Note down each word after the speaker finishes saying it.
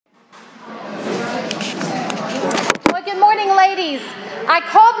ladies, I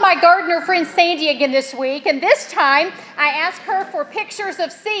called my gardener friend Sandy again this week, and this time I asked her for pictures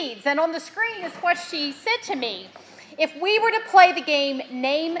of seeds, and on the screen is what she said to me. If we were to play the game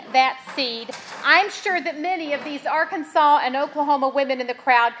Name That Seed, I'm sure that many of these Arkansas and Oklahoma women in the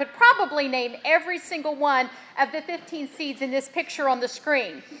crowd could probably name every single one of the 15 seeds in this picture on the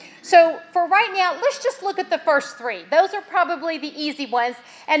screen. So for right now, let's just look at the first three. Those are probably the easy ones,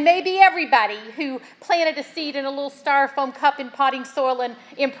 and maybe everybody who planted a seed in a little styrofoam cup in potting soil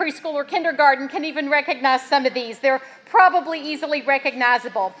in preschool or kindergarten can even recognize some of these. They're probably easily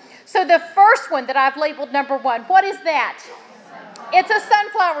recognizable. So the first one that I've labeled number one, what is that? It's a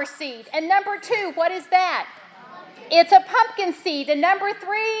sunflower seed. And number two, what is that? It's a pumpkin seed. And number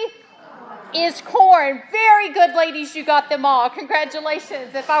three is corn. Very good, ladies. You got them all.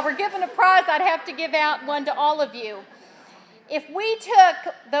 Congratulations. If I were given a prize, I'd have to give out one to all of you. If we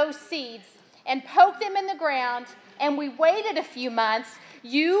took those seeds and poked them in the ground and we waited a few months,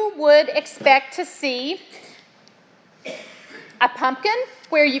 you would expect to see a pumpkin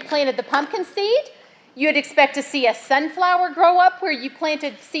where you planted the pumpkin seed. You'd expect to see a sunflower grow up where you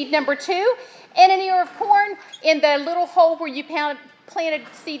planted seed number two, and an ear of corn in the little hole where you planted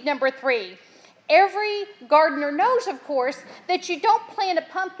seed number three. Every gardener knows, of course, that you don't plant a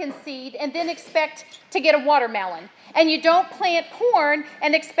pumpkin seed and then expect to get a watermelon. And you don't plant corn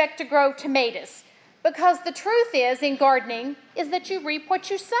and expect to grow tomatoes. Because the truth is, in gardening, is that you reap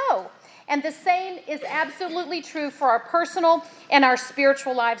what you sow. And the same is absolutely true for our personal and our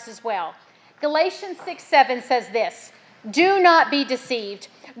spiritual lives as well. Galatians 6:7 says this, "Do not be deceived.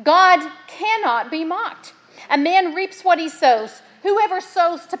 God cannot be mocked. A man reaps what he sows. Whoever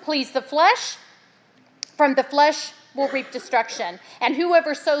sows to please the flesh, from the flesh will reap destruction. And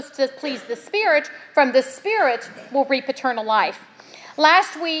whoever sows to please the Spirit, from the Spirit will reap eternal life."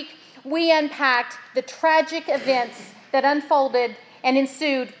 Last week, we unpacked the tragic events that unfolded and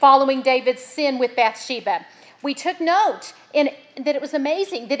ensued following David's sin with Bathsheba. We took note that it was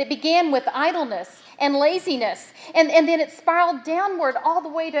amazing that it began with idleness and laziness, and then it spiraled downward all the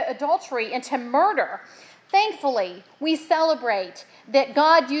way to adultery and to murder. Thankfully, we celebrate that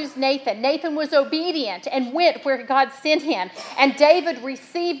God used Nathan. Nathan was obedient and went where God sent him, and David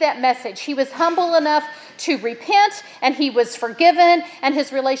received that message. He was humble enough to repent, and he was forgiven, and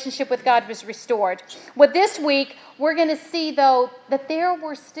his relationship with God was restored. Well, this week, we're going to see, though, that there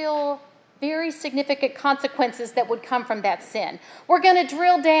were still very significant consequences that would come from that sin. We're going to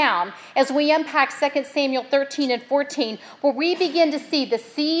drill down as we unpack 2 Samuel 13 and 14, where we begin to see the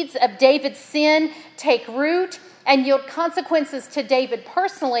seeds of David's sin take root and yield consequences to David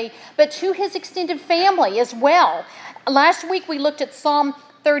personally, but to his extended family as well. Last week we looked at Psalm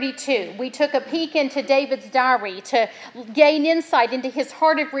 32. We took a peek into David's diary to gain insight into his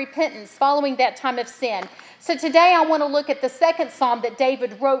heart of repentance following that time of sin. So today I want to look at the second psalm that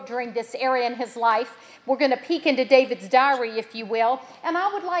David wrote during this area in his life. We're going to peek into David's diary, if you will. And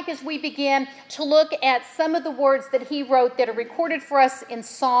I would like, as we begin, to look at some of the words that he wrote that are recorded for us in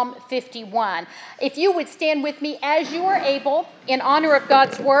Psalm 51. If you would stand with me as you are able in honor of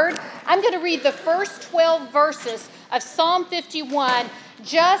God's word, I'm going to read the first 12 verses of Psalm 51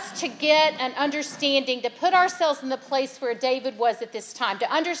 just to get an understanding, to put ourselves in the place where David was at this time,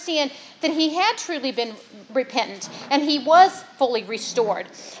 to understand that he had truly been repentant and he was fully restored.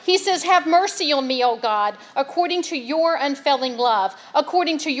 He says, "Have mercy on me, O God, according to your unfailing love,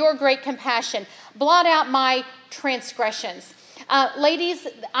 according to your great compassion. Blot out my transgressions." Ladies,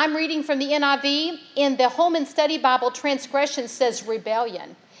 I'm reading from the NIV. In the Home and Study Bible, transgression says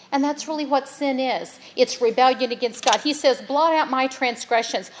rebellion. And that's really what sin is. It's rebellion against God. He says, "Blot out my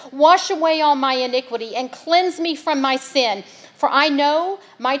transgressions, wash away all my iniquity, and cleanse me from my sin. For I know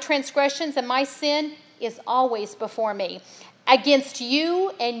my transgressions and my sin is always before me. Against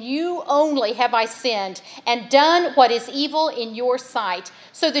you and you only have I sinned, and done what is evil in your sight,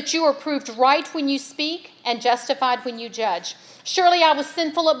 so that you are proved right when you speak and justified when you judge. Surely I was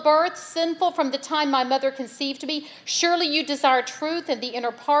sinful at birth, sinful from the time my mother conceived me. Surely you desire truth in the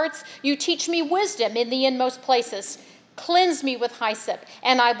inner parts. You teach me wisdom in the inmost places. Cleanse me with hyssop,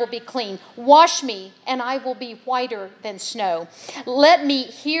 and I will be clean. Wash me, and I will be whiter than snow. Let me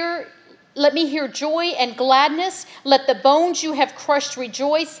hear joy and gladness. Let the bones you have crushed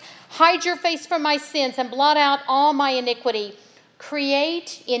rejoice. Hide your face from my sins and blot out all my iniquity.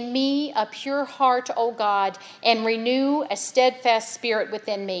 Create in me a pure heart, O God, and renew a steadfast spirit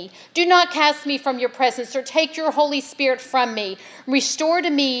within me. Do not cast me from your presence or take your Holy Spirit from me. Restore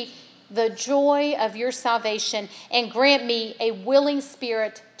to me the joy of your salvation and grant me a willing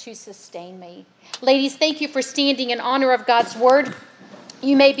spirit to sustain me." Ladies, thank you for standing in honor of God's word.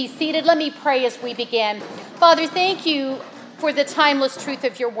 You may be seated. Let me pray as we begin. Father, thank you for the timeless truth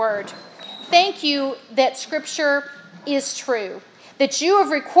of your word. Thank you that Scripture is true, that you have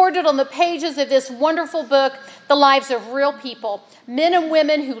recorded on the pages of this wonderful book the lives of real people, men and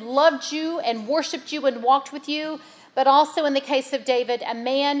women who loved you and worshiped you and walked with you, but also in the case of David, a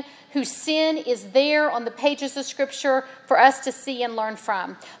man whose sin is there on the pages of Scripture for us to see and learn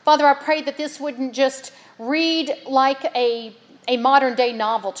from. Father, I pray that this wouldn't just read like a modern day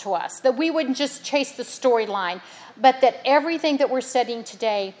novel to us, that we wouldn't just chase the storyline, but that everything that we're studying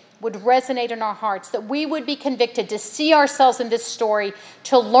today would resonate in our hearts, that we would be convicted to see ourselves in this story,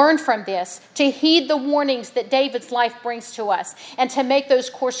 to learn from this, to heed the warnings that David's life brings to us, and to make those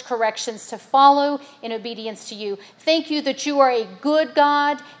course corrections to follow in obedience to you. Thank you that you are a good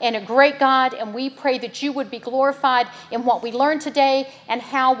God and a great God, and we pray that you would be glorified in what we learned today and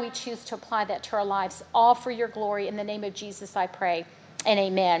how we choose to apply that to our lives, all for your glory. In the name of Jesus, I pray, and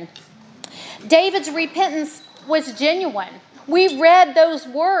amen. David's repentance was genuine. We read those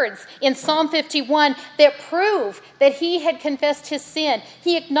words in Psalm 51 that prove that he had confessed his sin.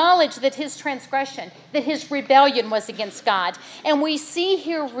 He acknowledged that his transgression, that his rebellion was against God. And we see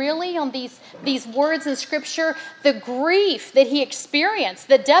here really on these words in Scripture the grief that he experienced,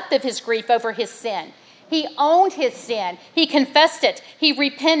 the depth of his grief over his sin. He owned his sin. He confessed it. He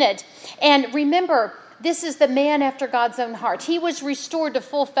repented. And remember, this is the man after God's own heart. He was restored to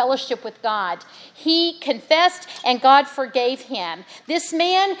full fellowship with God. He confessed and God forgave him. This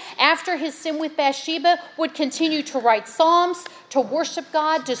man, after his sin with Bathsheba, would continue to write psalms, to worship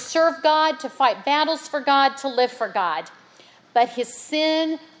God, to serve God, to fight battles for God, to live for God. But his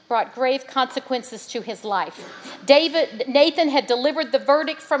sin brought grave consequences to his life. Nathan had delivered the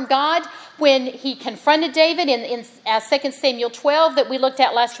verdict from God when he confronted David in 2 Samuel 12 that we looked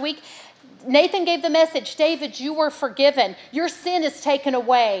at last week. Nathan gave the message, David, you are forgiven. Your sin is taken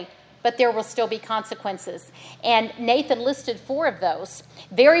away, but there will still be consequences. And Nathan listed 4 of those.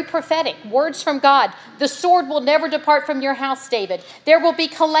 Very prophetic, words from God. The sword will never depart from your house, David. There will be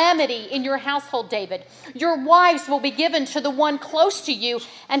calamity in your household, David. Your wives will be given to the one close to you,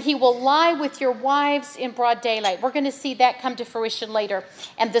 and he will lie with your wives in broad daylight. We're going to see that come to fruition later.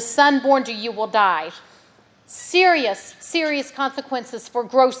 And the son born to you will die. Serious consequences for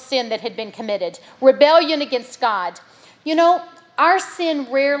gross sin that had been committed. Rebellion against God. You know, our sin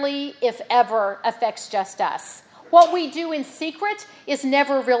rarely, if ever, affects just us. What we do in secret is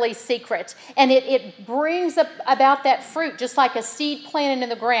never really secret. And it brings about that fruit, just like a seed planted in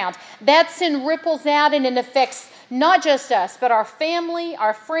the ground. That sin ripples out and it affects not just us, but our family,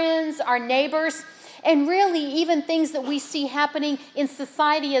 our friends, our neighbors, and really even things that we see happening in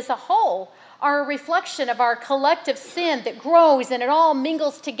society as a whole are a reflection of our collective sin that grows and it all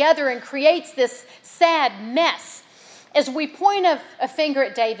mingles together and creates this sad mess. As we point a finger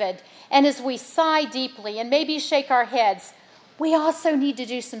at David and as we sigh deeply and maybe shake our heads, we also need to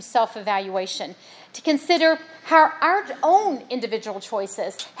do some self-evaluation to consider how our own individual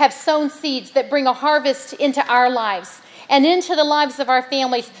choices have sown seeds that bring a harvest into our lives and into the lives of our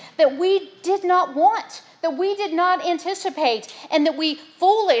families that we did not want, that we did not anticipate, and that we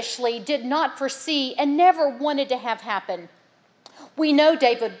foolishly did not foresee and never wanted to have happen. We know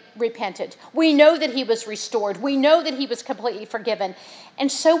David repented. We know that he was restored. We know that he was completely forgiven.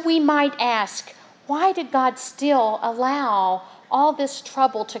 And so we might ask, why did God still allow all this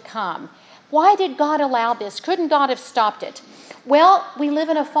trouble to come? Why did God allow this? Couldn't God have stopped it? Well, we live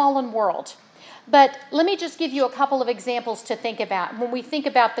in a fallen world. But let me just give you a couple of examples to think about when we think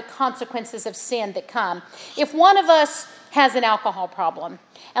about the consequences of sin that come. If one of us has an alcohol problem,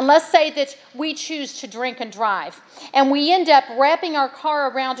 and let's say that we choose to drink and drive, and we end up wrapping our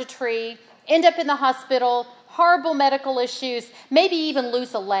car around a tree, end up in the hospital, horrible medical issues, maybe even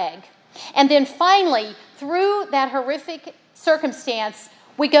lose a leg. And then finally, through that horrific circumstance,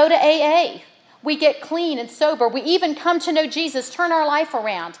 we go to AA. We get clean and sober. We even come to know Jesus, turn our life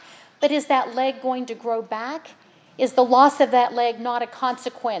around. But is that leg going to grow back? Is the loss of that leg not a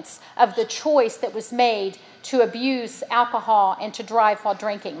consequence of the choice that was made to abuse alcohol and to drive while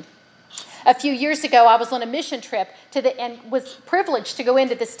drinking? A few years ago, I was on a mission trip and was privileged to go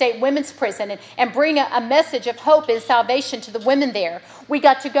into the state women's prison and bring a message of hope and salvation to the women there. We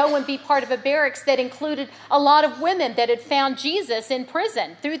got to go and be part of a barracks that included a lot of women that had found Jesus in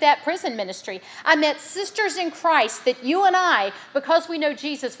prison through that prison ministry. I met sisters in Christ that you and I, because we know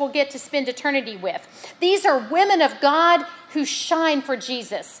Jesus, will get to spend eternity with. These are women of God who shine for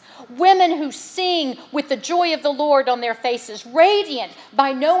Jesus. Women who sing with the joy of the Lord on their faces, radiant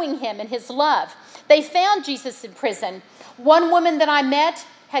by knowing him and his love. They found Jesus in prison. One woman that I met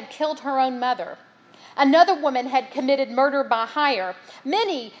had killed her own mother. Another woman had committed murder by hire.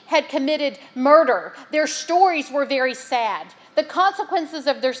 Many had committed murder. Their stories were very sad. The consequences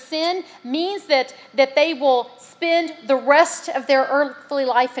of their sin means that they will spend the rest of their earthly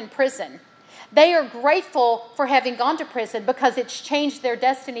life in prison. They are grateful for having gone to prison because it's changed their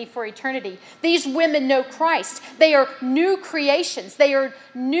destiny for eternity. These women know Christ. They are new creations. They are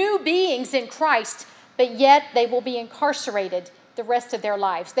new beings in Christ, but yet they will be incarcerated the rest of their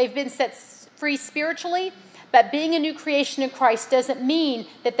lives. They've been set free spiritually, but being a new creation in Christ doesn't mean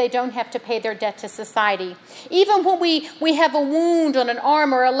that they don't have to pay their debt to society. Even when we have a wound on an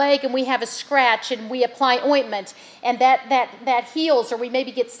arm or a leg and we have a scratch and we apply ointment and that heals, or we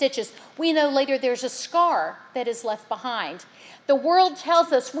maybe get stitches, we know later there's a scar that is left behind. The world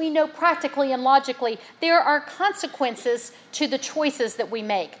tells us, we know practically and logically, there are consequences to the choices that we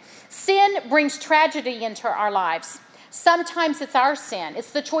make. Sin brings tragedy into our lives. Sometimes it's our sin.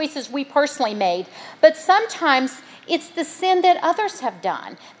 It's the choices we personally made. But sometimes it's the sin that others have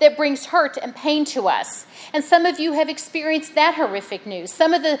done that brings hurt and pain to us. And some of you have experienced that horrific news.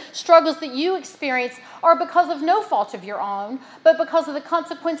 Some of the struggles that you experience are because of no fault of your own, but because of the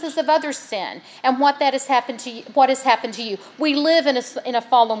consequences of others' sin and what has happened to you. We live in a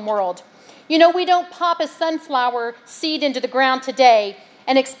fallen world. You know, we don't pop a sunflower seed into the ground today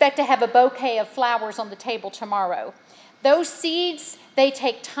and expect to have a bouquet of flowers on the table tomorrow. Those seeds, they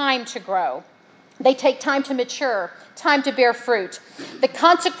take time to grow. They take time to mature, time to bear fruit. The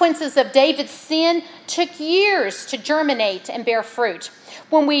consequences of David's sin took years to germinate and bear fruit.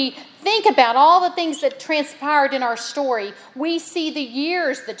 When we think about all the things that transpired in our story, we see the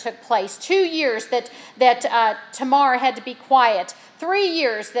years that took place. 2 years that Tamar had to be quiet. 3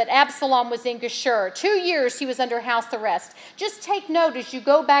 years that Absalom was in Geshur. 2 years he was under house arrest. Just take note as you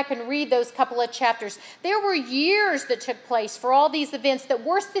go back and read those couple of chapters. There were years that took place for all these events that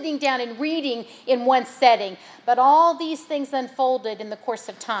we're sitting down and reading in one setting. But all these things unfolded in the course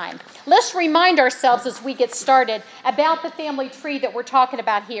of time. Let's remind ourselves as we get started about the family tree that we're talking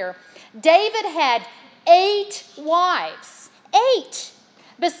about here. David had 8 wives. 8!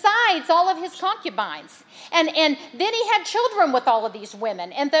 Besides all of his concubines. And then he had children with all of these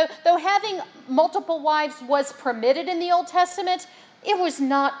women. And though having multiple wives was permitted in the Old Testament, it was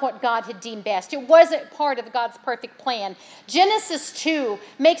not what God had deemed best. It wasn't part of God's perfect plan. Genesis 2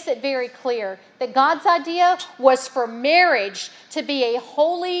 makes it very clear that God's idea was for marriage to be a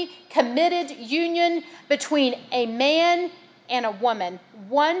holy, committed union between a man and a woman.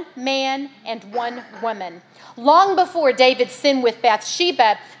 One man and one woman. Long before David's sin with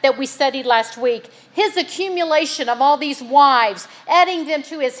Bathsheba that we studied last week, his accumulation of all these wives, adding them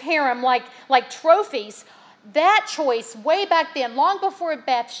to his harem like trophies, that choice way back then, long before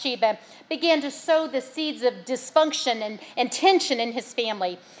Bathsheba, began to sow the seeds of dysfunction and tension in his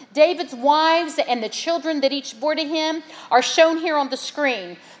family. David's wives and the children that each bore to him are shown here on the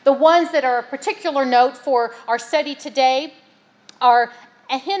screen. The ones that are of particular note for our study today are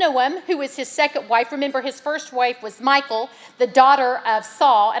Ahinoam, who was his second wife. Remember, his first wife was Michal, the daughter of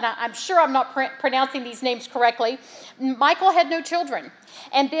Saul, and I'm sure I'm not pronouncing these names correctly. Michal had no children.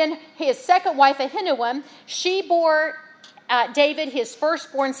 And then his second wife, Ahinoam, she bore David his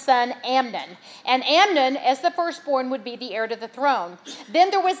firstborn son, Amnon. And Amnon, as the firstborn, would be the heir to the throne.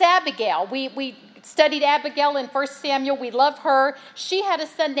 Then there was Abigail. We studied Abigail in 1 Samuel. We love her. She had a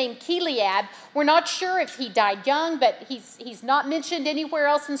son named Keliab. We're not sure if he died young, but he's not mentioned anywhere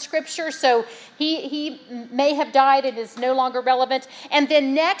else in Scripture, so he may have died and is no longer relevant. And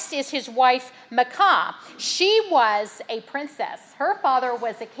then next is his wife, Maacah. She was a princess. Her father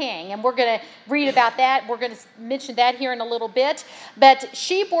was a king, and we're going to read about that. We're going to mention that here in a little bit. But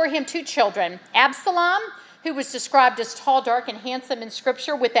she bore him 2 children, Absalom, who was described as tall, dark, and handsome in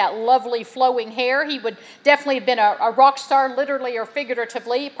Scripture with that lovely flowing hair. He would definitely have been a rock star, literally or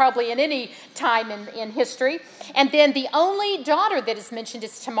figuratively, probably in any time in history. And then the only daughter that is mentioned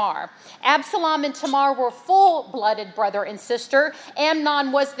is Tamar. Absalom and Tamar were full-blooded brother and sister.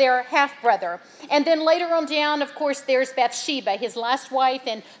 Amnon was their half-brother. And then later on down, of course, there's Bathsheba, his last wife,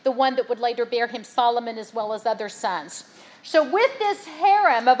 and the one that would later bear him Solomon as well as other sons. So with this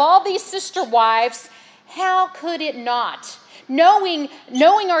harem of all these sister wives, how could it not? Knowing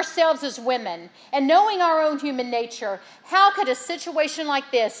ourselves as women and knowing our own human nature, how could a situation like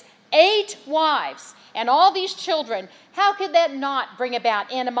this, 8 wives and all these children, how could that not bring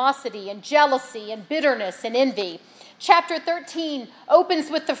about animosity and jealousy and bitterness and envy? Chapter 13 opens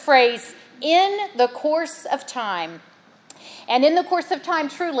with the phrase, "in the course of time." And in the course of time,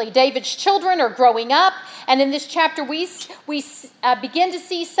 truly, David's children are growing up. And in this chapter, we begin to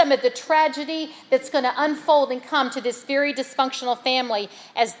see some of the tragedy that's going to unfold and come to this very dysfunctional family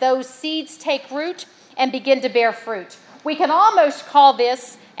as those seeds take root and begin to bear fruit. We can almost call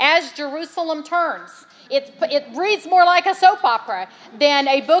this As Jerusalem Turns. It reads more like a soap opera than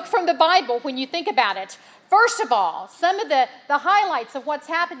a book from the Bible when you think about it. First of all, some of the highlights of what's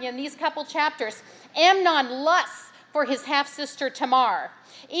happening in these couple chapters. Amnon lusts for his half-sister Tamar.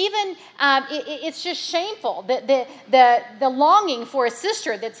 Even, it's just shameful, the longing for a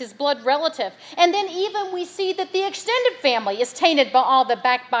sister that's his blood relative. And then even we see that the extended family is tainted by all the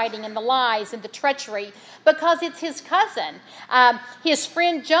backbiting and the lies and the treachery because it's his cousin, his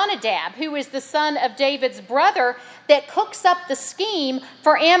friend Jonadab, who is the son of David's brother, that cooks up the scheme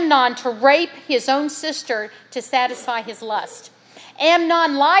for Amnon to rape his own sister to satisfy his lust.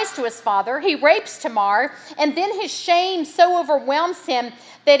 Amnon lies to his father, he rapes Tamar, and then his shame so overwhelms him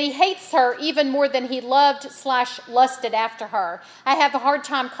that he hates her even more than he loved/lusted after her. I have a hard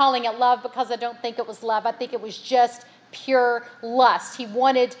time calling it love because I don't think it was love. I think it was just pure lust. He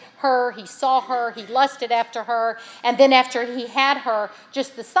wanted her, he saw her, he lusted after her, and then after he had her,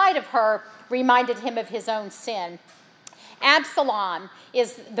 just the sight of her reminded him of his own sin. Absalom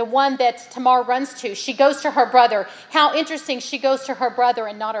is the one that Tamar runs to. She goes to her brother. How interesting, she goes to her brother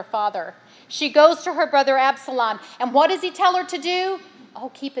and not her father. She goes to her brother Absalom. And what does he tell her to do? Oh,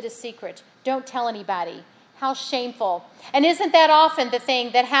 keep it a secret. Don't tell anybody. How shameful. And isn't that often the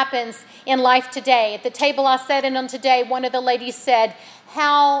thing that happens in life today? At the table I sat in on today, one of the ladies said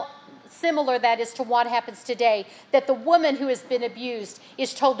how similar that is to what happens today, that the woman who has been abused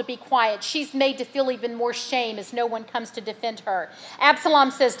is told to be quiet. She's made to feel even more shame as no one comes to defend her.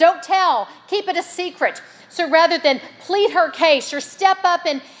 Absalom says, don't tell, keep it a secret. So rather than plead her case or step up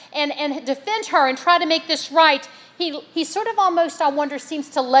and defend her and try to make this right, he sort of almost, I wonder, seems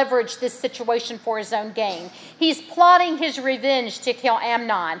to leverage this situation for his own gain. He's plotting his revenge to kill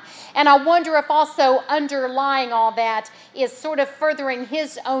Amnon. And I wonder if also underlying all that is sort of furthering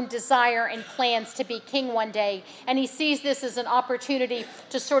his own desire and plans to be king one day. And he sees this as an opportunity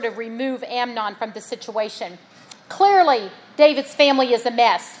to sort of remove Amnon from the situation. Clearly, David's family is a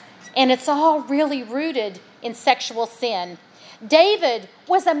mess. And it's all really rooted in sexual sin. David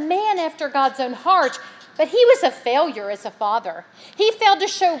was a man after God's own heart, but he was a failure as a father. He failed to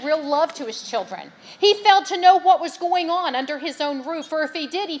show real love to his children. He failed to know what was going on under his own roof, or if he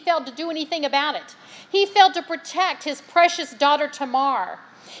did, he failed to do anything about it. He failed to protect his precious daughter Tamar.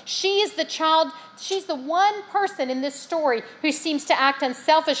 She's the one person in this story who seems to act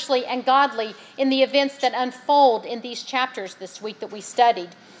unselfishly and godly in the events that unfold in these chapters this week that we studied.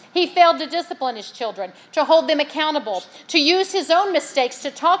 He failed to discipline his children, to hold them accountable, to use his own mistakes to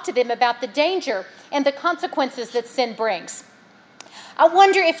talk to them about the danger and the consequences that sin brings. I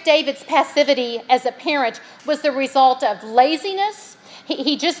wonder if David's passivity as a parent was the result of laziness.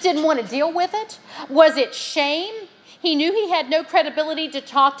 He just didn't want to deal with it. Was it shame? He knew he had no credibility to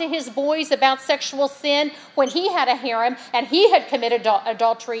talk to his boys about sexual sin when he had a harem and he had committed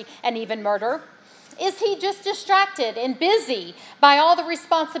adultery and even murder. Is he just distracted and busy by all the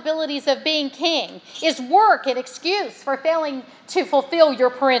responsibilities of being king? Is work an excuse for failing to fulfill your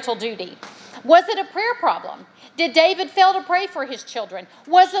parental duty? Was it a prayer problem? Did David fail to pray for his children?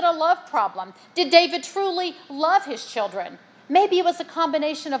 Was it a love problem? Did David truly love his children? Maybe it was a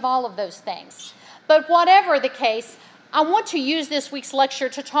combination of all of those things. But whatever the case, I want to use this week's lecture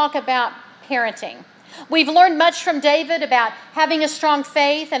to talk about parenting. We've learned much from David about having a strong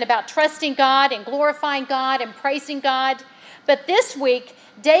faith and about trusting God and glorifying God and praising God. But this week,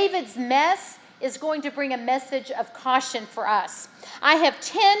 David's mess is going to bring a message of caution for us. I have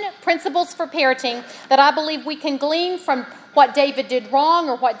 10 principles for parenting that I believe we can glean from what David did wrong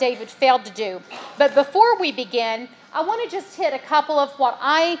or what David failed to do. But before we begin, I want to just hit a couple of what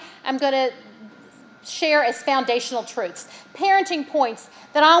I am going to share as foundational truths, parenting points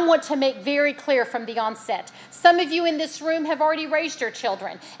that I want to make very clear from the onset. Some of you in this room have already raised your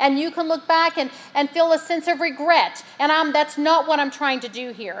children, and you can look back and feel a sense of regret, and that's not what I'm trying to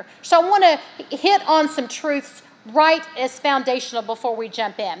do here. So I want to hit on some truths right as foundational before we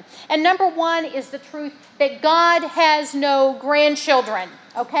jump in. And number one is the truth that God has no grandchildren.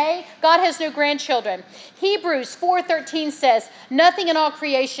 Okay? God has no grandchildren. Hebrews 4:13 says, nothing in all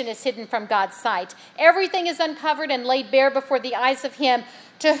creation is hidden from God's sight. Everything is uncovered and laid bare before the eyes of Him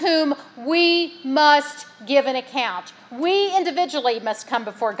to whom we must give an account. We individually must come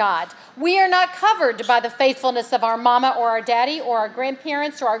before God. We are not covered by the faithfulness of our mama or our daddy or our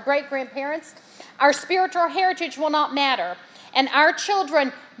grandparents or our great-grandparents. Our spiritual heritage will not matter. And our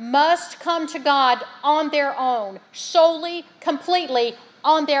children must come to God on their own, solely, completely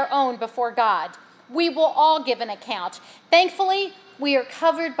on their own before God. We will all give an account. Thankfully, we are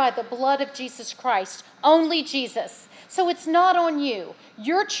covered by the blood of Jesus Christ, only Jesus. So it's not on you.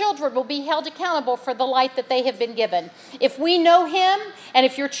 Your children will be held accountable for the life that they have been given. If we know him, and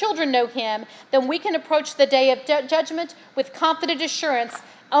if your children know him, then we can approach the day of judgment with confident assurance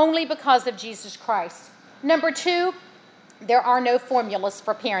only because of Jesus Christ. Number 2, there are no formulas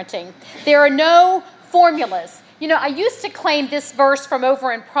for parenting. There are no formulas. You know, I used to claim this verse from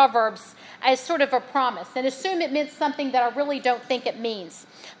over in Proverbs as sort of a promise and assume it meant something that I really don't think it means.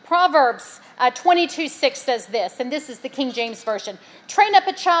 Proverbs 22:6 says this, and this is the King James Version. Train up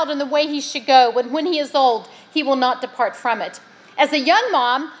a child in the way he should go, and when he is old, he will not depart from it. As a young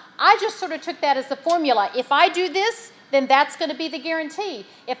mom, I just sort of took that as the formula. If I do this, then that's going to be the guarantee.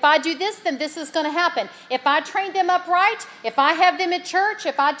 If I do this, then this is going to happen. If I train them up right, if I have them at church,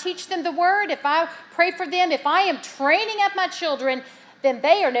 if I teach them the word, if I pray for them, if I am training up my children, then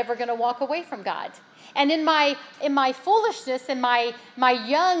they are never going to walk away from God. And in my foolishness, in my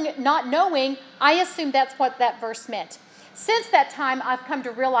young not knowing, I assumed that's what that verse meant. Since that time, I've come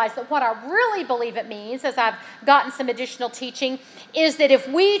to realize that what I really believe it means, as I've gotten some additional teaching, is that if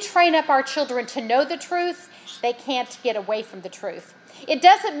we train up our children to know the truth, they can't get away from the truth. It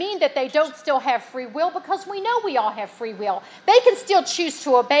doesn't mean that they don't still have free will, because we know we all have free will. They can still choose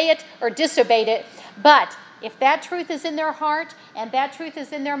to obey it or disobey it, but if that truth is in their heart and that truth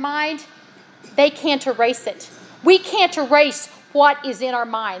is in their mind, they can't erase it. We can't erase what is in our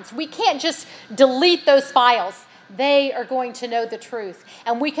minds. We can't just delete those files. They are going to know the truth.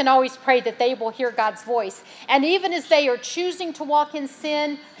 And we can always pray that they will hear God's voice. And even as they are choosing to walk in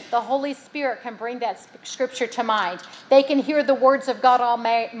sin, the Holy Spirit can bring that scripture to mind. They can hear the words of God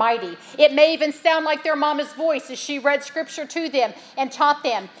Almighty. It may even sound like their mama's voice as she read scripture to them and taught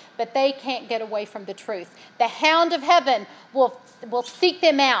them, but they can't get away from the truth. The hound of heaven will seek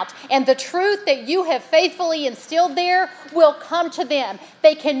them out, and the truth that you have faithfully instilled there will come to them.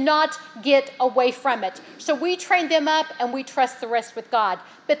 They cannot get away from it. So we train them up and we trust the rest with God.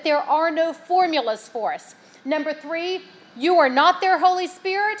 But there are no formulas for us. Number 3, you are not their Holy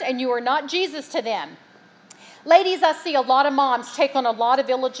Spirit and you are not Jesus to them. Ladies, I see a lot of moms take on a lot of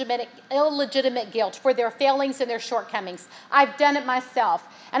illegitimate guilt for their failings and their shortcomings. I've done it myself.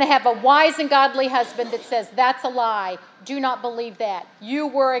 And I have a wise and godly husband that says, that's a lie. Do not believe that. You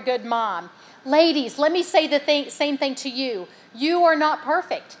were a good mom. Ladies, let me say the same thing to you. You are not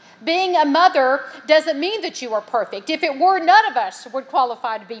perfect. Being a mother doesn't mean that you are perfect. If it were, none of us would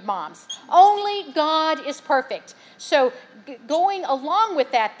qualify to be moms. Only God is perfect. So going along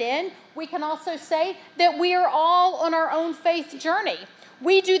with that then, we can also say that we are all on our own faith journey.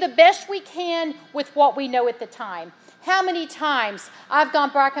 We do the best we can with what we know at the time. How many times I've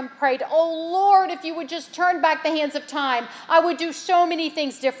gone back and prayed, oh Lord, if you would just turn back the hands of time, I would do so many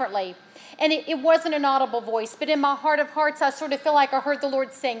things differently. And it wasn't an audible voice, but in my heart of hearts, I sort of feel like I heard the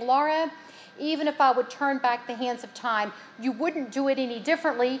Lord saying, Laura, even if I would turn back the hands of time, you wouldn't do it any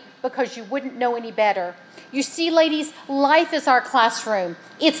differently because you wouldn't know any better. You see, ladies, life is our classroom.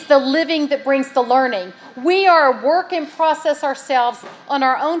 It's the living that brings the learning. We are a work in process ourselves on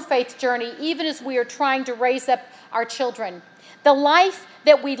our own faith journey, even as we are trying to raise up our children. The life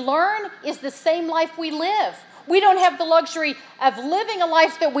that we learn is the same life we live. We don't have the luxury of living a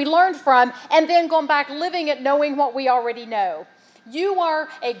life that we learned from and then going back living it knowing what we already know. You are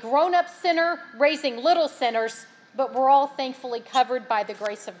a grown-up sinner raising little sinners, but we're all thankfully covered by the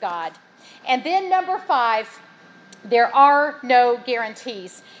grace of God. And then number 5, there are no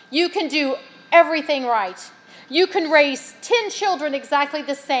guarantees. You can do everything right. You can raise 10 children exactly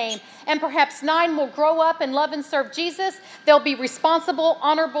the same, and perhaps 9 will grow up and love and serve Jesus. They'll be responsible,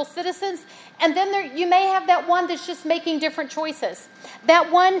 honorable citizens. And then you may have that one that's just making different choices. That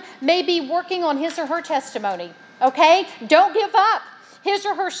one may be working on his or her testimony. Okay? Don't give up. His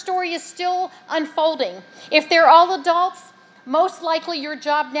or her story is still unfolding. If they're all adults, most likely your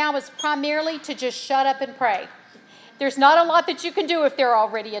job now is primarily to just shut up and pray. There's not a lot that you can do if they're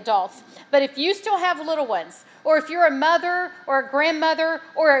already adults. But if you still have little ones, or if you're a mother or a grandmother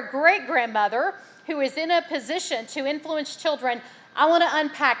or a great-grandmother who is in a position to influence children, I want to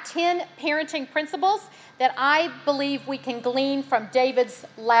unpack 10 parenting principles that I believe we can glean from David's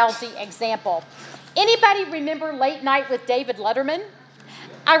lousy example. Anybody remember Late Night with David Letterman?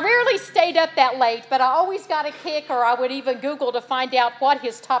 I rarely stayed up that late, but I always got a kick, or I would even Google to find out what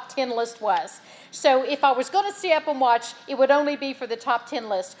his top 10 list was. So if I was going to stay up and watch, it would only be for the top 10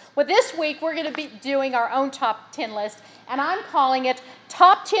 list. Well, this week we're going to be doing our own top 10 list, and I'm calling it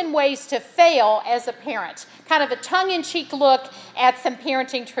Top 10 Ways to Fail as a Parent. Kind of a tongue-in-cheek look at some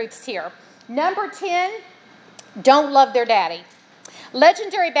parenting truths here. Number 10, don't love their daddy.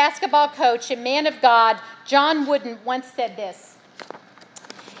 Legendary basketball coach and man of God, John Wooden, once said this: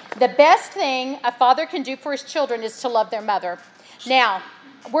 The best thing a father can do for his children is to love their mother. Now,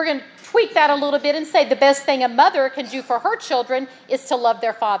 we're going to tweak that a little bit and say the best thing a mother can do for her children is to love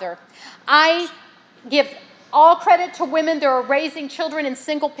their father. I give all credit to women that are raising children in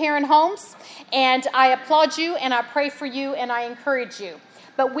single-parent homes, and I applaud you, and I pray for you, and I encourage you.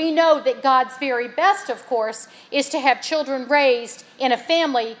 But we know that God's very best, of course, is to have children raised in a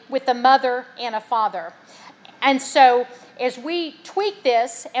family with a mother and a father. And so as we tweak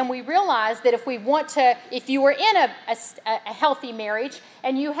this and we realize that if you are in a healthy marriage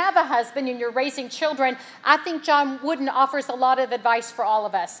and you have a husband and you're raising children, I think John Wooden offers a lot of advice for all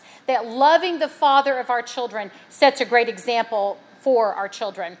of us, that loving the father of our children sets a great example for our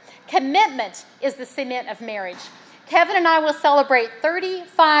children. Commitment is the cement of marriage. Kevin and I will celebrate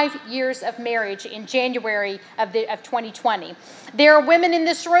 35 years of marriage in January of 2020. There are women in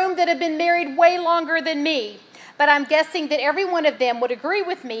this room that have been married way longer than me, but I'm guessing that every one of them would agree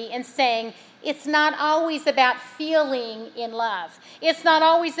with me in saying it's not always about feeling in love. It's not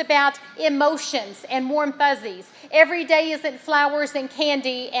always about emotions and warm fuzzies. Every day isn't flowers and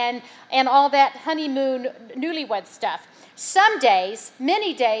candy and all that honeymoon newlywed stuff. Some days,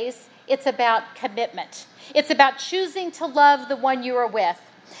 many days, it's about commitment. It's about choosing to love the one you are with.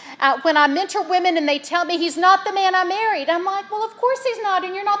 When I mentor women and they tell me he's not the man I married, I'm like, well, of course he's not,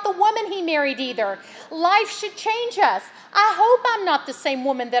 and you're not the woman he married either. Life should change us. I hope I'm not the same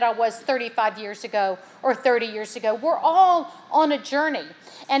woman that I was 35 years ago or 30 years ago. We're all on a journey.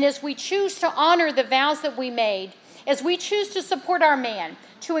 And as we choose to honor the vows that we made, as we choose to support our man,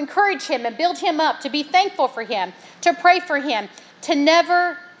 to encourage him and build him up, to be thankful for him, to pray for him, to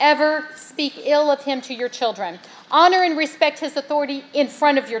never, ever speak ill of him to your children. Honor and respect his authority in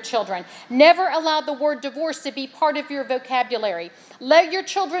front of your children. Never allow the word divorce to be part of your vocabulary. Let your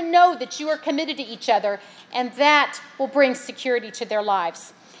children know that you are committed to each other, and that will bring security to their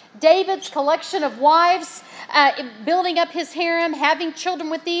lives. David's collection of wives, building up his harem, having children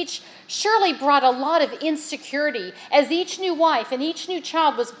with each, surely brought a lot of insecurity as each new wife and each new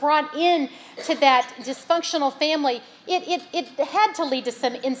child was brought in to that dysfunctional family. It had to lead to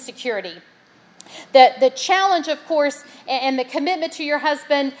some insecurity. The challenge, of course, and the commitment to your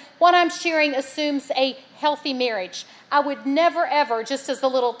husband, what I'm sharing assumes a healthy marriage. I would never, ever, just as a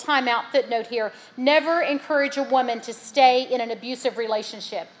little timeout footnote here, never encourage a woman to stay in an abusive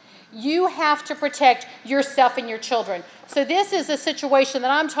relationship. You have to protect yourself and your children. So this is a situation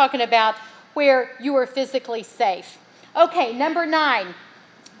that I'm talking about where you are physically safe. Okay, number 9.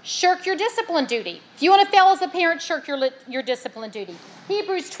 Shirk your discipline duty. If you want to fail as a parent, shirk your discipline duty.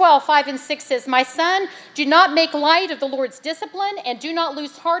 Hebrews 12:5-6 says, "My son, do not make light of the Lord's discipline, and do not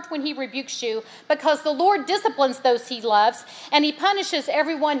lose heart when he rebukes you, because the Lord disciplines those he loves, and he punishes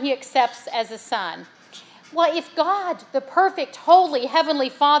everyone he accepts as a son." Well, if God, the perfect, holy, heavenly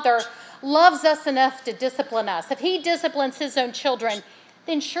Father, loves us enough to discipline us, if he disciplines his own children,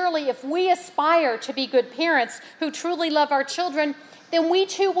 then surely if we aspire to be good parents who truly love our children, then we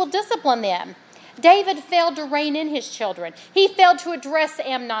too will discipline them. David failed to rein in his children. He failed to address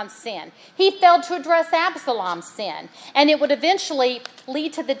Amnon's sin. He failed to address Absalom's sin. And it would eventually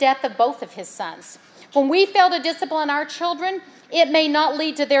lead to the death of both of his sons. When we fail to discipline our children, it may not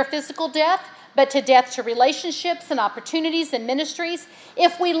lead to their physical death, but to death to relationships and opportunities and ministries.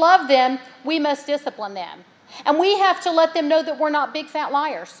 If we love them, we must discipline them. And we have to let them know that we're not big fat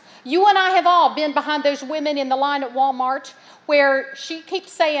liars. You and I have all been behind those women in the line at Walmart where she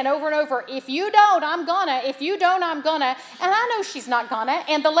keeps saying over and over, if you don't, I'm gonna, if you don't, I'm gonna. And I know she's not gonna.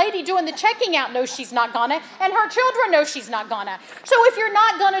 And the lady doing the checking out knows she's not gonna. And her children know she's not gonna. So if you're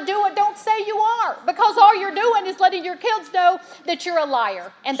not gonna do it, don't say you are. Because all you're doing is letting your kids know that you're a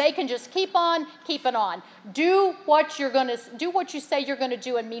liar. And they can just keep on keeping on. Do what you say you're gonna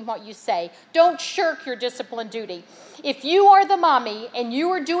do and mean what you say. Don't shirk your discipline duty. If you are the mommy and you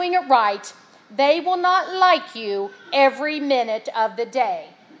are doing it right, they will not like you every minute of the day.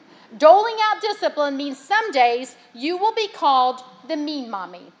 Doling out discipline means some days you will be called the mean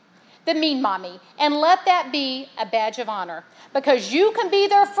mommy. The mean mommy. And let that be a badge of honor. Because you can be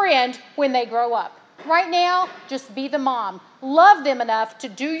their friend when they grow up. Right now, just be the mom. Love them enough to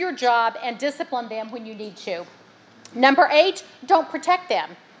do your job and discipline them when you need to. Number 8, don't protect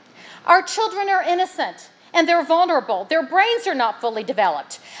them. Our children are innocent. And they're vulnerable. Their brains are not fully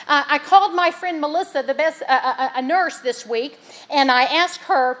developed. I called my friend Melissa, a nurse this week, and I asked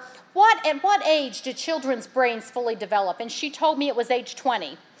her, at what age do children's brains fully develop? And she told me it was age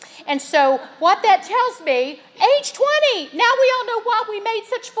 20. And so what that tells me, age 20, now we all know why we made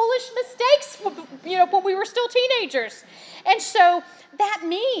such foolish mistakes, when we were still teenagers. And so that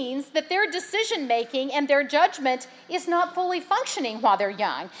means that their decision making and their judgment is not fully functioning while they're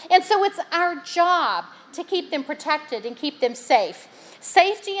young. And so it's our job to keep them protected and keep them safe.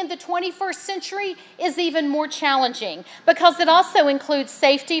 Safety in the 21st century is even more challenging because it also includes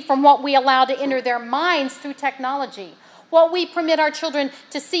safety from what we allow to enter their minds through technology, what we permit our children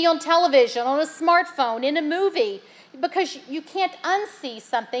to see on television, on a smartphone, in a movie, because you can't unsee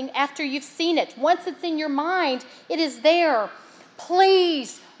something after you've seen it. Once it's in your mind, it is there.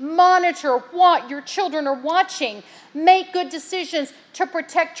 Please monitor what your children are watching. Make good decisions to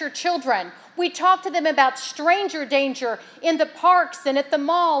protect your children. We talk to them about stranger danger in the parks and at the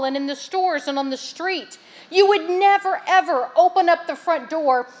mall and in the stores and on the street. You would never, ever open up the front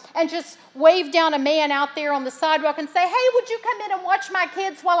door and just wave down a man out there on the sidewalk and say, hey, would you come in and watch my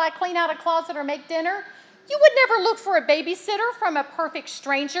kids while I clean out a closet or make dinner? You would never look for a babysitter from a perfect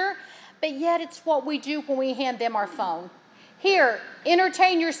stranger, but yet it's what we do when we hand them our phone. Here,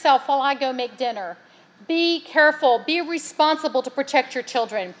 entertain yourself while I go make dinner. Be careful, be responsible to protect your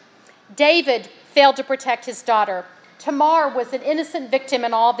children. David failed to protect his daughter. Tamar was an innocent victim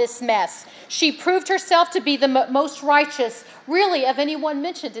in all this mess. She proved herself to be the most righteous, really, of anyone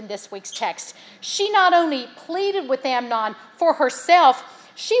mentioned in this week's text. She not only pleaded with Amnon for herself,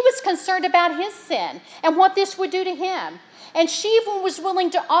 she was concerned about his sin and what this would do to him. And she even was willing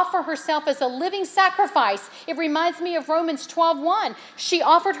to offer herself as a living sacrifice. It reminds me of Romans 12:1. She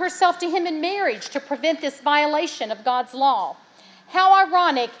offered herself to him in marriage to prevent this violation of God's law. How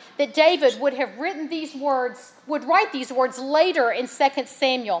ironic that David would write these words later in 2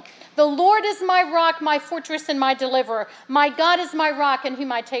 Samuel. The Lord is my rock, my fortress, and my deliverer. My God is my rock in whom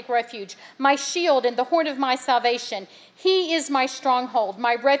I take refuge, my shield and the horn of my salvation. He is my stronghold,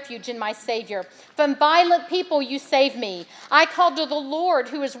 my refuge and my Savior. From violent people you save me. I called to the Lord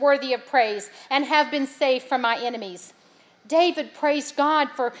who is worthy of praise and have been saved from my enemies. David praised God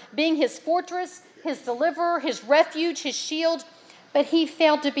for being his fortress, his deliverer, his refuge, his shield. But he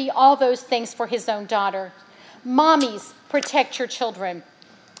failed to be all those things for his own daughter. Mommies, protect your children.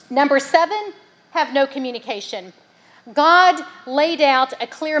 Number 7, have no communication. God laid out a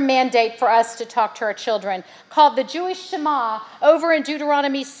clear mandate for us to talk to our children. Called the Jewish Shema, over in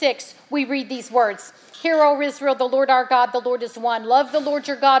Deuteronomy 6, we read these words. Hear, O Israel, the Lord our God, the Lord is one. Love the Lord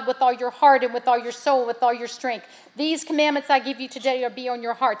your God with all your heart and with all your soul, with all your strength. These commandments I give you today will be on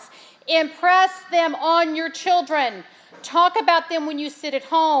your hearts. Impress them on your children. Talk about them when you sit at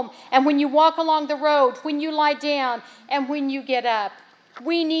home and when you walk along the road, when you lie down and when you get up.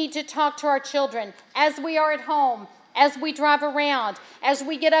 We need to talk to our children as we are at home, as we drive around, as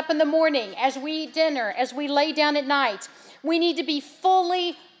we get up in the morning, as we eat dinner, as we lay down at night. We need to be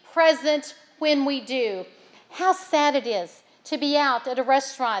fully present when we do. How sad it is to be out at a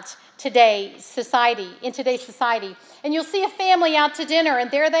restaurant in today's society, and you'll see a family out to dinner, and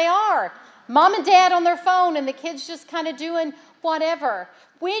there they are. Mom and dad on their phone and the kids just kind of doing whatever.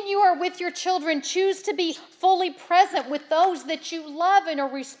 When you are with your children, choose to be fully present with those that you love and are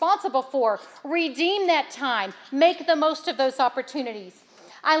responsible for. Redeem that time. Make the most of those opportunities.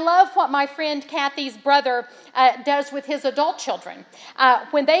 I love what my friend Kathy's brother does with his adult children.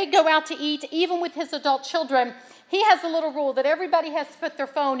 When they go out to eat, even with his adult children, he has a little rule that everybody has to put their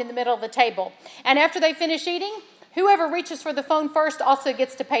phone in the middle of the table. And after they finish eating, whoever reaches for the phone first also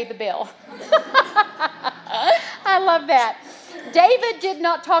gets to pay the bill. I love that. David did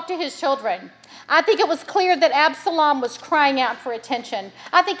not talk to his children. I think it was clear that Absalom was crying out for attention.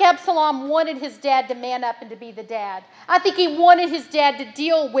 I think Absalom wanted his dad to man up and to be the dad. I think he wanted his dad to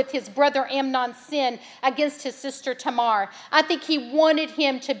deal with his brother Amnon's sin against his sister Tamar. I think he wanted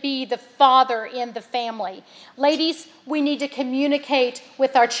him to be the father in the family. Ladies, we need to communicate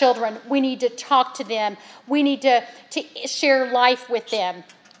with our children. We need to talk to them. We need to share life with them.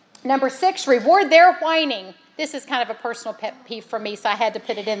 Number 6, reward their whining. This is kind of a personal pet peeve for me, so I had to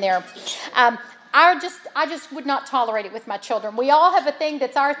put it in there. I just would not tolerate it with my children. We all have a thing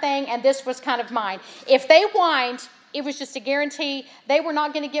that's our thing, and this was kind of mine. If they whined, it was just a guarantee they were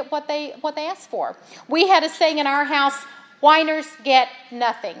not going to get what they asked for. We had a saying in our house, whiners get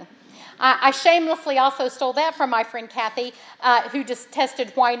nothing. I shamelessly also stole that from my friend Kathy, who just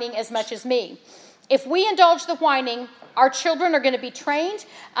tested whining as much as me. If we indulge the whining, our children are going to be trained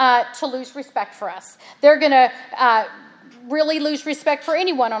to lose respect for us. They're going to really lose respect for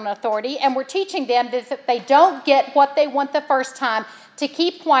anyone on authority, and we're teaching them that if they don't get what they want the first time, to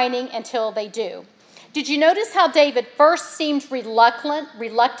keep whining until they do. Did you notice how David first seemed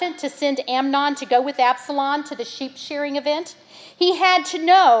reluctant to send Amnon to go with Absalom to the sheep shearing event? He had to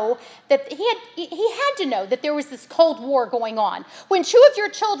know that there was this cold war going on. When two of your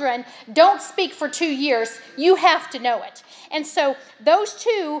children don't speak for 2 years, you have to know it. And so those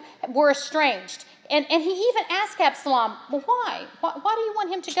two were estranged. And he even asked Absalom, well, why? Why do you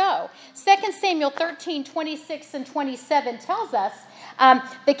want him to go? 2 Samuel 13, 26 and 27 tells us,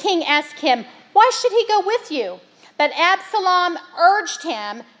 the king asked him, why should he go with you? But Absalom urged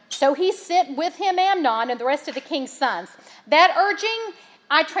him, so he sent with him Amnon and the rest of the king's sons. That urging,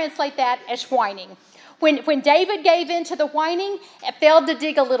 I translate that as whining. When David gave in to the whining, it failed to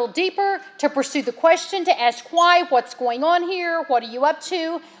dig a little deeper, to pursue the question, to ask why, what's going on here, what are you up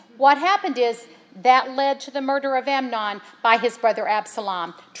to? What happened is that led to the murder of Amnon by his brother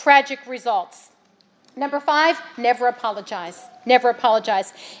Absalom. Tragic results. Number 5, never apologize. Never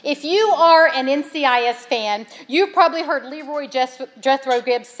apologize. If you are an NCIS fan, you've probably heard Leroy Jethro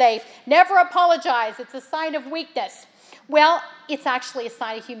Gibbs say, never apologize. It's a sign of weakness. Well, it's actually a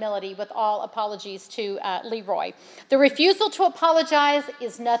sign of humility, with all apologies to Leroy. The refusal to apologize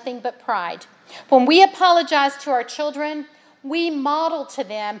is nothing but pride. When we apologize to our children, we model to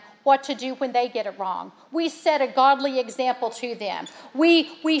them what to do when they get it wrong. We set a godly example to them. We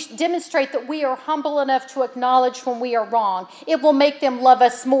demonstrate that we are humble enough to acknowledge when we are wrong. It will make them love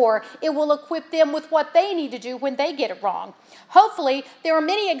us more. It will equip them with what they need to do when they get it wrong. Hopefully, there are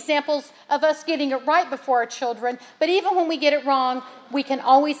many examples of us getting it right before our children, but even when we get it wrong, we can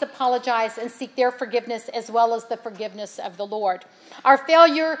always apologize and seek their forgiveness as well as the forgiveness of the Lord. Our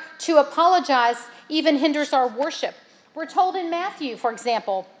failure to apologize even hinders our worship. We're told in Matthew, for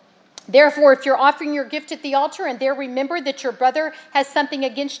example, therefore, if you're offering your gift at the altar and there remember that your brother has something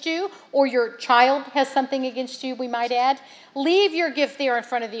against you, or your child has something against you, we might add, leave your gift there in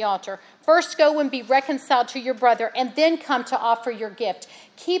front of the altar. First go and be reconciled to your brother, and then come to offer your gift.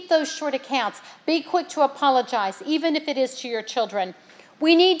 Keep those short accounts. Be quick to apologize, even if it is to your children.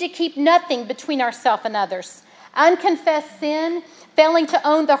 We need to keep nothing between ourselves and others. Unconfessed sin, failing to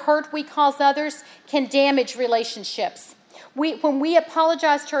own the hurt we cause others, can damage relationships. When we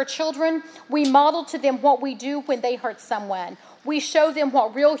apologize to our children, we model to them what we do when they hurt someone. We show them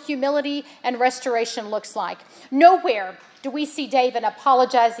what real humility and restoration looks like. Nowhere do we see David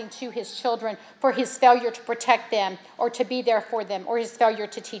apologizing to his children for his failure to protect them or to be there for them, or his failure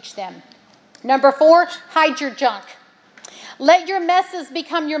to teach them. Number 4, hide your junk. Let your messes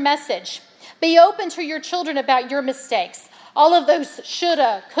become your message. Be open to your children about your mistakes. All of those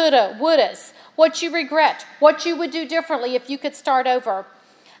shoulda, coulda, wouldas. What you regret, what you would do differently if you could start over.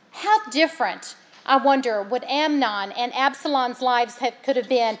 How different, I wonder, would Amnon and Absalom's lives could have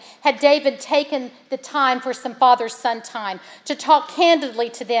been had David taken the time for some father-son time to talk candidly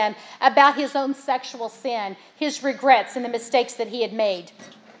to them about his own sexual sin, his regrets, and the mistakes that he had made.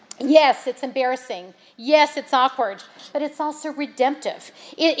 Yes, it's embarrassing. Yes, it's awkward, but it's also redemptive.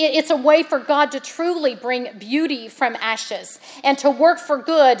 It's a way for God to truly bring beauty from ashes and to work for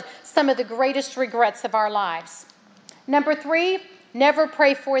good some of the greatest regrets of our lives. Number 3, never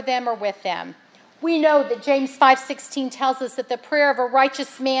pray for them or with them. We know that James 5:16 tells us that the prayer of a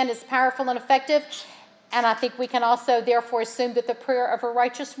righteous man is powerful and effective, and I think we can also therefore assume that the prayer of a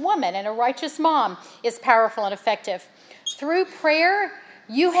righteous woman and a righteous mom is powerful and effective. Through prayer,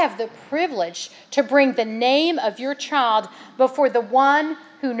 you have the privilege to bring the name of your child before the one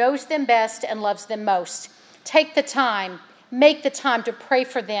who knows them best and loves them most. Take the time. Make the time to pray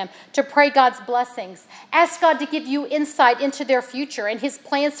for them, to pray God's blessings. Ask God to give you insight into their future and his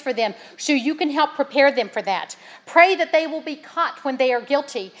plans for them so you can help prepare them for that. Pray that they will be caught when they are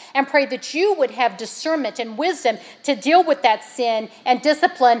guilty, and pray that you would have discernment and wisdom to deal with that sin and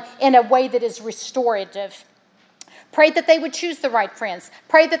discipline in a way that is restorative. Pray that they would choose the right friends.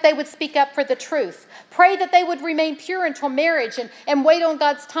 Pray that they would speak up for the truth. Pray that they would remain pure until marriage and wait on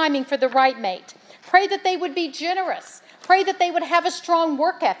God's timing for the right mate. Pray that they would be generous. Pray that they would have a strong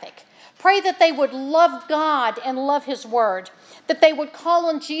work ethic. Pray that they would love God and love his word. That they would call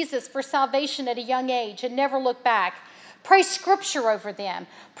on Jesus for salvation at a young age and never look back. Pray scripture over them.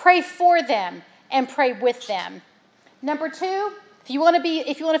 Pray for them and pray with them. Number 2, if you want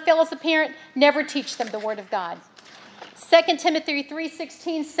to fail as a parent, never teach them the word of God. 2 Timothy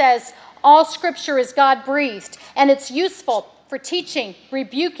 3:16 says, all scripture is God-breathed, and it's useful for teaching,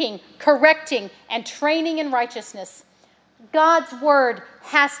 rebuking, correcting, and training in righteousness. God's word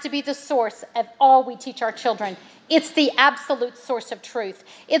has to be the source of all we teach our children. It's the absolute source of truth.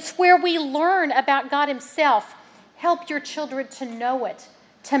 It's where we learn about God himself. Help your children to know it,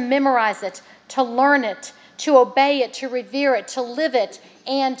 to memorize it, to learn it, to obey it, to revere it, to live it,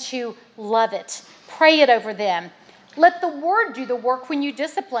 and to love it. Pray it over them. Let the Word do the work when you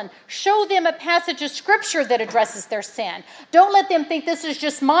discipline. Show them a passage of Scripture that addresses their sin. Don't let them think this is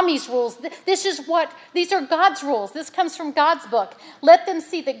just mommy's rules. These are God's rules. This comes from God's book. Let them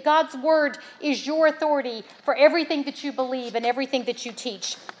see that God's Word is your authority for everything that you believe and everything that you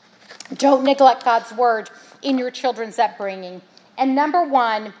teach. Don't neglect God's Word in your children's upbringing. And number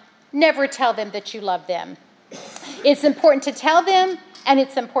one, never tell them that you love them. It's important to tell them, and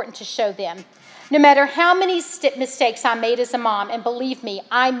it's important to show them. No matter how many mistakes I made as a mom, and believe me,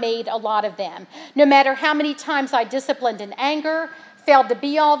 I made a lot of them. No matter how many times I disciplined in anger, failed to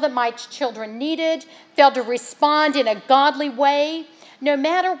be all that my children needed, failed to respond in a godly way, no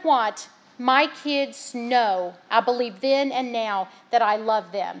matter what, my kids know, I believe then and now, that I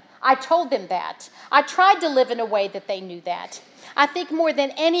love them. I told them that. I tried to live in a way that they knew that. I think more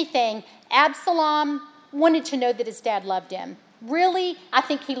than anything, Absalom wanted to know that his dad loved him. Really, I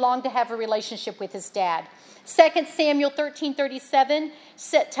think he longed to have a relationship with his dad. 2 Samuel 13:37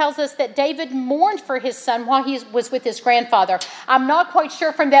 tells us that David mourned for his son while he was with his grandfather. I'm not quite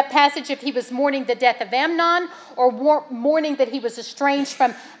sure from that passage if he was mourning the death of Amnon or mourning that he was estranged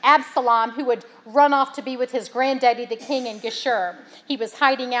from Absalom, who would run off to be with his granddaddy, the king, in Geshur. He was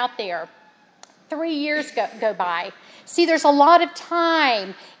hiding out there. 3 years go by. See, there's a lot of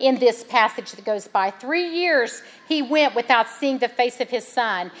time in this passage that goes by. 3 years he went without seeing the face of his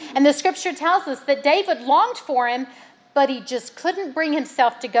son. And the scripture tells us that David longed for him, but he just couldn't bring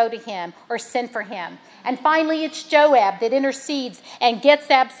himself to go to him or send for him. And finally, it's Joab that intercedes and gets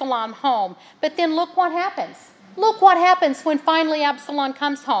Absalom home. But then look what happens. Look what happens when finally Absalom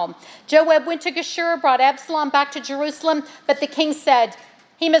comes home. Joab went to Geshur, brought Absalom back to Jerusalem, but the king said,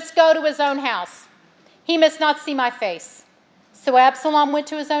 he must go to his own house. He must not see my face. So Absalom went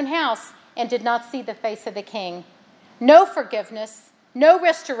to his own house and did not see the face of the king. No forgiveness, no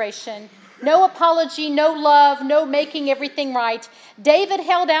restoration, no apology, no love, no making everything right. David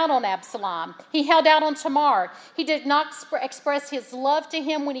held out on Absalom. He held out on Tamar. He did not express his love to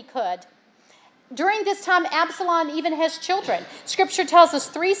him when he could. During this time, Absalom even has children. Scripture tells us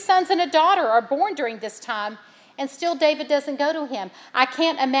 3 sons and a daughter are born during this time. And still David doesn't go to him. I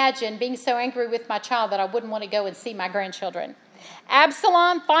can't imagine being so angry with my child that I wouldn't want to go and see my grandchildren.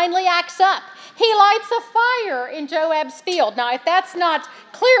 Absalom finally acts up. He lights a fire in Joab's field. Now, if that's not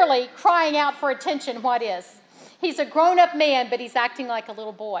clearly crying out for attention, what is? He's a grown-up man, but he's acting like a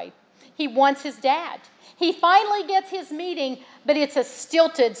little boy. He wants his dad. He finally gets his meeting, but it's a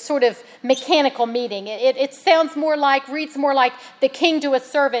stilted, sort of mechanical meeting. It reads more like the king to a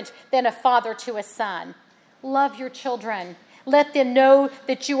servant than a father to a son. Love your children. Let them know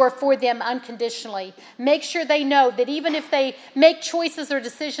that you are for them unconditionally. Make sure they know that even if they make choices or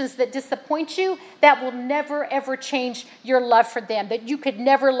decisions that disappoint you, that will never, ever change your love for them, that you could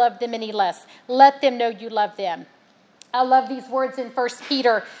never love them any less. Let them know you love them. I love these words in 1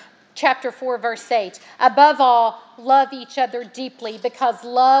 Peter chapter 4, verse 8. Above all, love each other deeply, because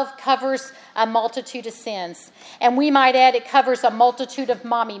love covers a multitude of sins. And we might add, it covers a multitude of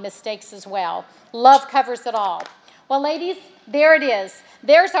mommy mistakes as well. Love covers it all. Well, ladies, there it is.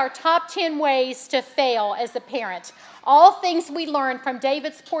 There's our top 10 ways to fail as a parent. All things we learned from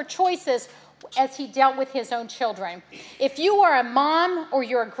David's poor choices as he dealt with his own children. If you are a mom or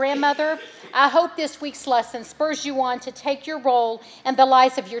you're a grandmother, I hope this week's lesson spurs you on to take your role in the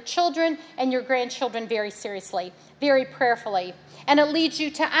lives of your children and your grandchildren very seriously, very prayerfully, and it leads you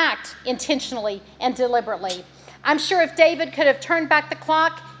to act intentionally and deliberately. I'm sure if David could have turned back the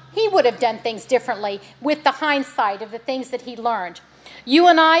clock, he would have done things differently with the hindsight of the things that he learned. You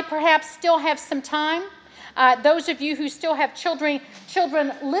and I perhaps still have some time. Those of you who still have children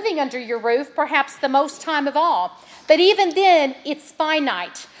living under your roof, perhaps the most time of all. But even then, it's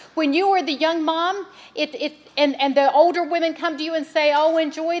finite. When you are the young mom, and the older women come to you and say, oh,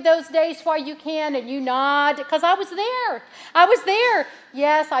 enjoy those days while you can, and you nod, because I was there.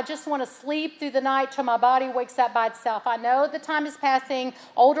 Yes, I just want to sleep through the night till my body wakes up by itself. I know the time is passing.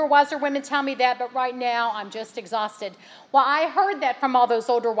 Older, wiser women tell me that, but right now I'm just exhausted. Well, I heard that from all those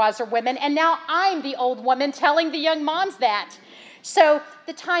older, wiser women, and now I'm the old woman telling the young moms that. So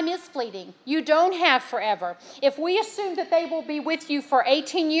the time is fleeting. You don't have forever. If we assume that they will be with you for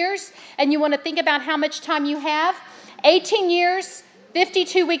 18 years, and you want to think about how much time you have, 18 years,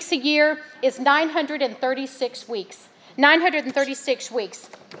 52 weeks a year is 936 weeks. 936 weeks.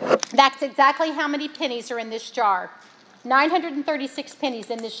 That's exactly how many pennies are in this jar. 936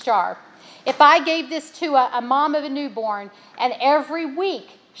 pennies in this jar. If I gave this to a mom of a newborn, and every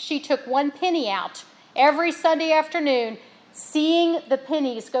week she took 1 penny out, every Sunday afternoon, Seeing the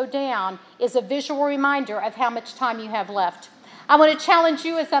pennies go down is a visual reminder of how much time you have left. I want to challenge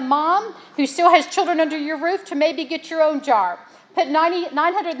you as a mom who still has children under your roof to maybe get your own jar. Put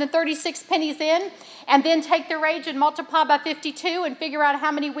 936 pennies in, and then take their age and multiply by 52 and figure out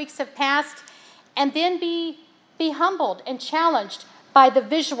how many weeks have passed, and then be humbled and challenged by the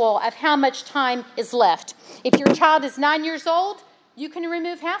visual of how much time is left. If your child is 9 years old, you can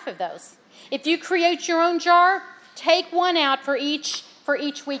remove half of those. If you create your own jar, take one out for each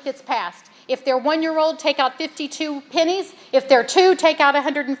week that's passed. If they're 1 year old, take out 52 pennies. If they're 2, take out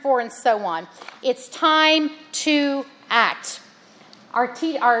 104, and so on. It's time to act.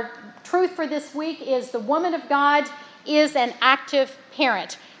 Our truth for this week is the woman of God is an active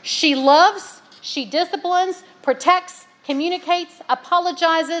parent. She loves, she disciplines, protects, communicates,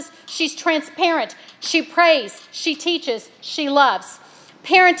 apologizes. She's transparent. She prays, she teaches, she loves.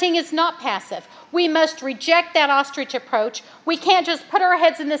 Parenting is not passive. We must reject that ostrich approach. We can't just put our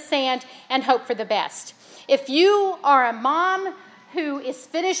heads in the sand and hope for the best. If you are a mom who is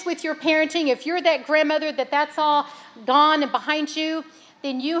finished with your parenting, if you're that grandmother that's all gone and behind you,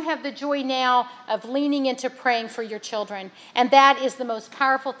 then you have the joy now of leaning into praying for your children. And that is the most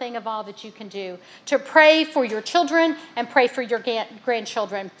powerful thing of all that you can do, to pray for your children and pray for your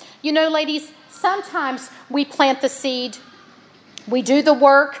grandchildren. You know, ladies, sometimes we plant the seed, we do the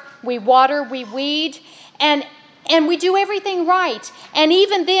work, we water, we weed, and we do everything right. And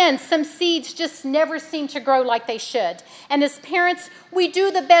even then, some seeds just never seem to grow like they should. And as parents, we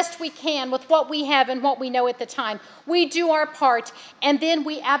do the best we can with what we have and what we know at the time. We do our part, and then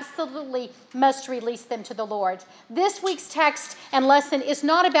we absolutely must release them to the Lord. This week's text and lesson is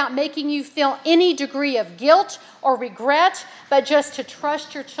not about making you feel any degree of guilt or regret, but just to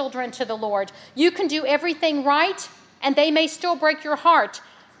trust your children to the Lord. You can do everything right, and they may still break your heart,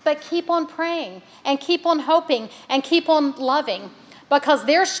 but keep on praying and keep on hoping and keep on loving, because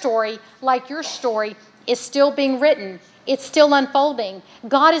their story, like your story, is still being written. It's still unfolding.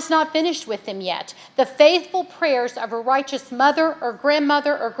 God is not finished with them yet. The faithful prayers of a righteous mother or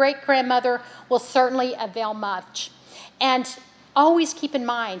grandmother or great-grandmother will certainly avail much. And always keep in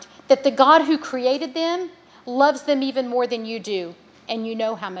mind that the God who created them loves them even more than you do, and you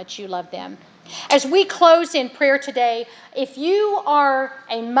know how much you love them. As we close in prayer today, if you are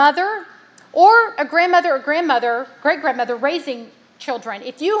a mother or a grandmother or great-grandmother raising children,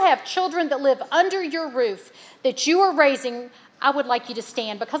 if you have children that live under your roof that you are raising, I would like you to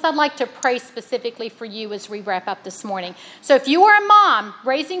stand, because I'd like to pray specifically for you as we wrap up this morning. So if you are a mom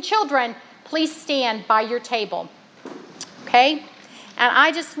raising children, please stand by your table. Okay? And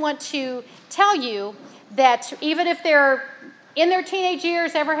I just want to tell you that even if they're in their teenage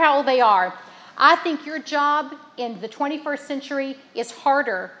years, ever how old they are, I think your job in the 21st century is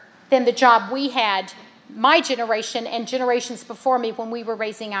harder than the job we had, my generation and generations before me, when we were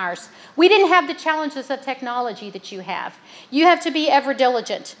raising ours. We didn't have the challenges of technology that you have. You have to be ever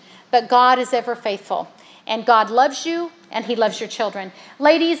diligent, but God is ever faithful. And God loves you, and He loves your children.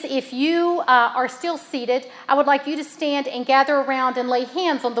 Ladies, if you are still seated, I would like you to stand and gather around and lay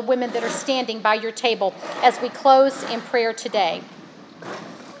hands on the women that are standing by your table as we close in prayer today.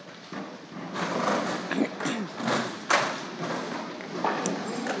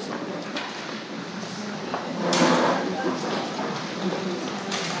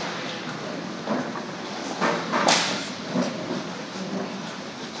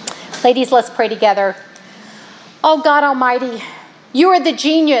 Ladies, let's pray together. Oh God Almighty, you are the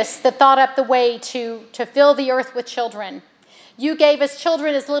genius that thought up the way to fill the earth with children. You gave us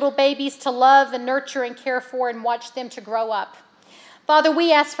children as little babies to love and nurture and care for and watch them to grow up. Father,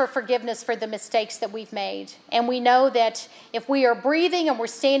 we ask for forgiveness for the mistakes that we've made. And we know that if we are breathing and we're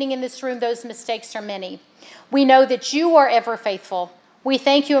standing in this room, those mistakes are many. We know that you are ever faithful. We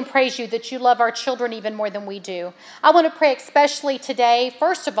thank you and praise you that you love our children even more than we do. I want to pray especially today,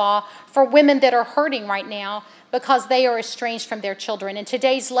 first of all, for women that are hurting right now because they are estranged from their children. And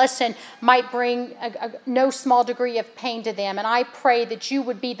today's lesson might bring no small degree of pain to them. And I pray that you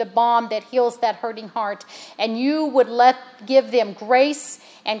would be the balm that heals that hurting heart, and you would give them grace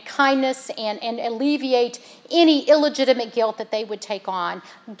and kindness and alleviate any illegitimate guilt that they would take on.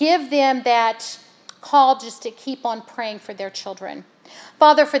 Give them that call just to keep on praying for their children.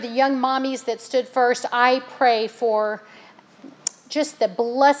 Father, for the young mommies that stood first, I pray for just the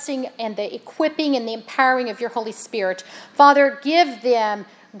blessing and the equipping and the empowering of your Holy Spirit. Father, give them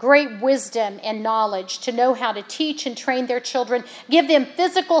great wisdom and knowledge to know how to teach and train their children. Give them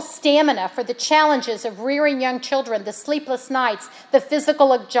physical stamina for the challenges of rearing young children, the sleepless nights, the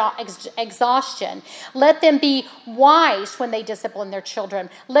physical exhaustion. Let them be wise when they discipline their children.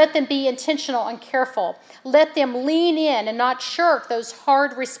 Let them be intentional and careful. Let them lean in and not shirk those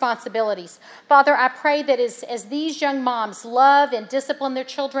hard responsibilities. Father, I pray that as these young moms love and discipline their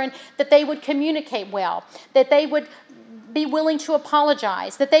children, that they would communicate well, that they would be willing to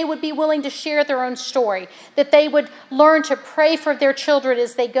apologize, that they would be willing to share their own story, that they would learn to pray for their children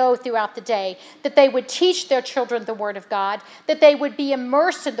as they go throughout the day, that they would teach their children the Word of God, that they would be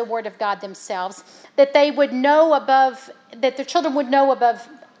immersed in the Word of God themselves, that they would know that their children would know above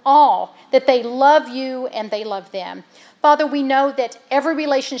all that they love you and they love them. Father, we know that every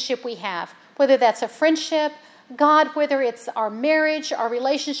relationship we have, whether that's a friendship, God, whether it's our marriage, our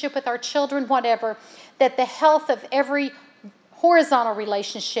relationship with our children, whatever, that the health of every horizontal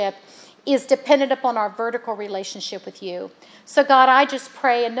relationship is dependent upon our vertical relationship with you. So God, I just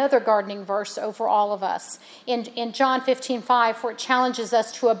pray another gardening verse over all of us. In John 15:5, where it challenges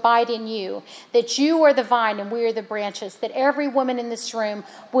us to abide in you, that you are the vine and we are the branches, that every woman in this room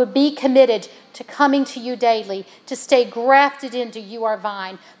would be committed to coming to you daily, to stay grafted into you, our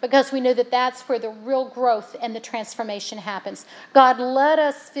vine, because we know that that's where the real growth and the transformation happens. God, let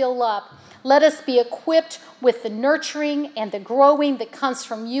us fill up. Let us be equipped with the nurturing and the growing that comes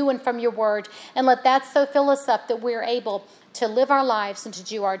from you and from your word. And let that so fill us up that we're able to live our lives and to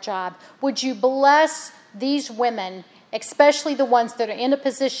do our job. Would you bless these women, especially the ones that are in a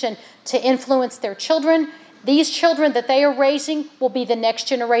position to influence their children? These children that they are raising will be the next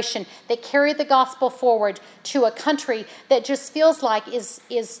generation that carry the gospel forward to a country that just feels like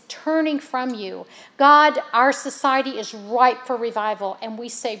is turning from you. God, our society is ripe for revival, and we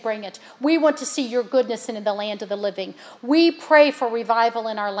say bring it. We want to see your goodness in the land of the living. We pray for revival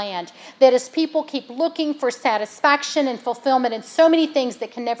in our land, that as people keep looking for satisfaction and fulfillment in so many things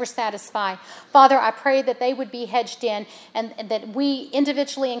that can never satisfy, Father, I pray that they would be hedged in and that we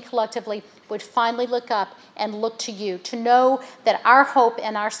individually and collectively would finally look up and look to you, to know that our hope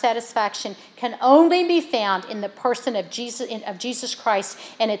and our satisfaction can only be found in the person of Jesus Christ,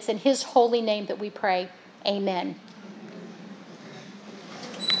 and it's in his holy name that we pray. Amen.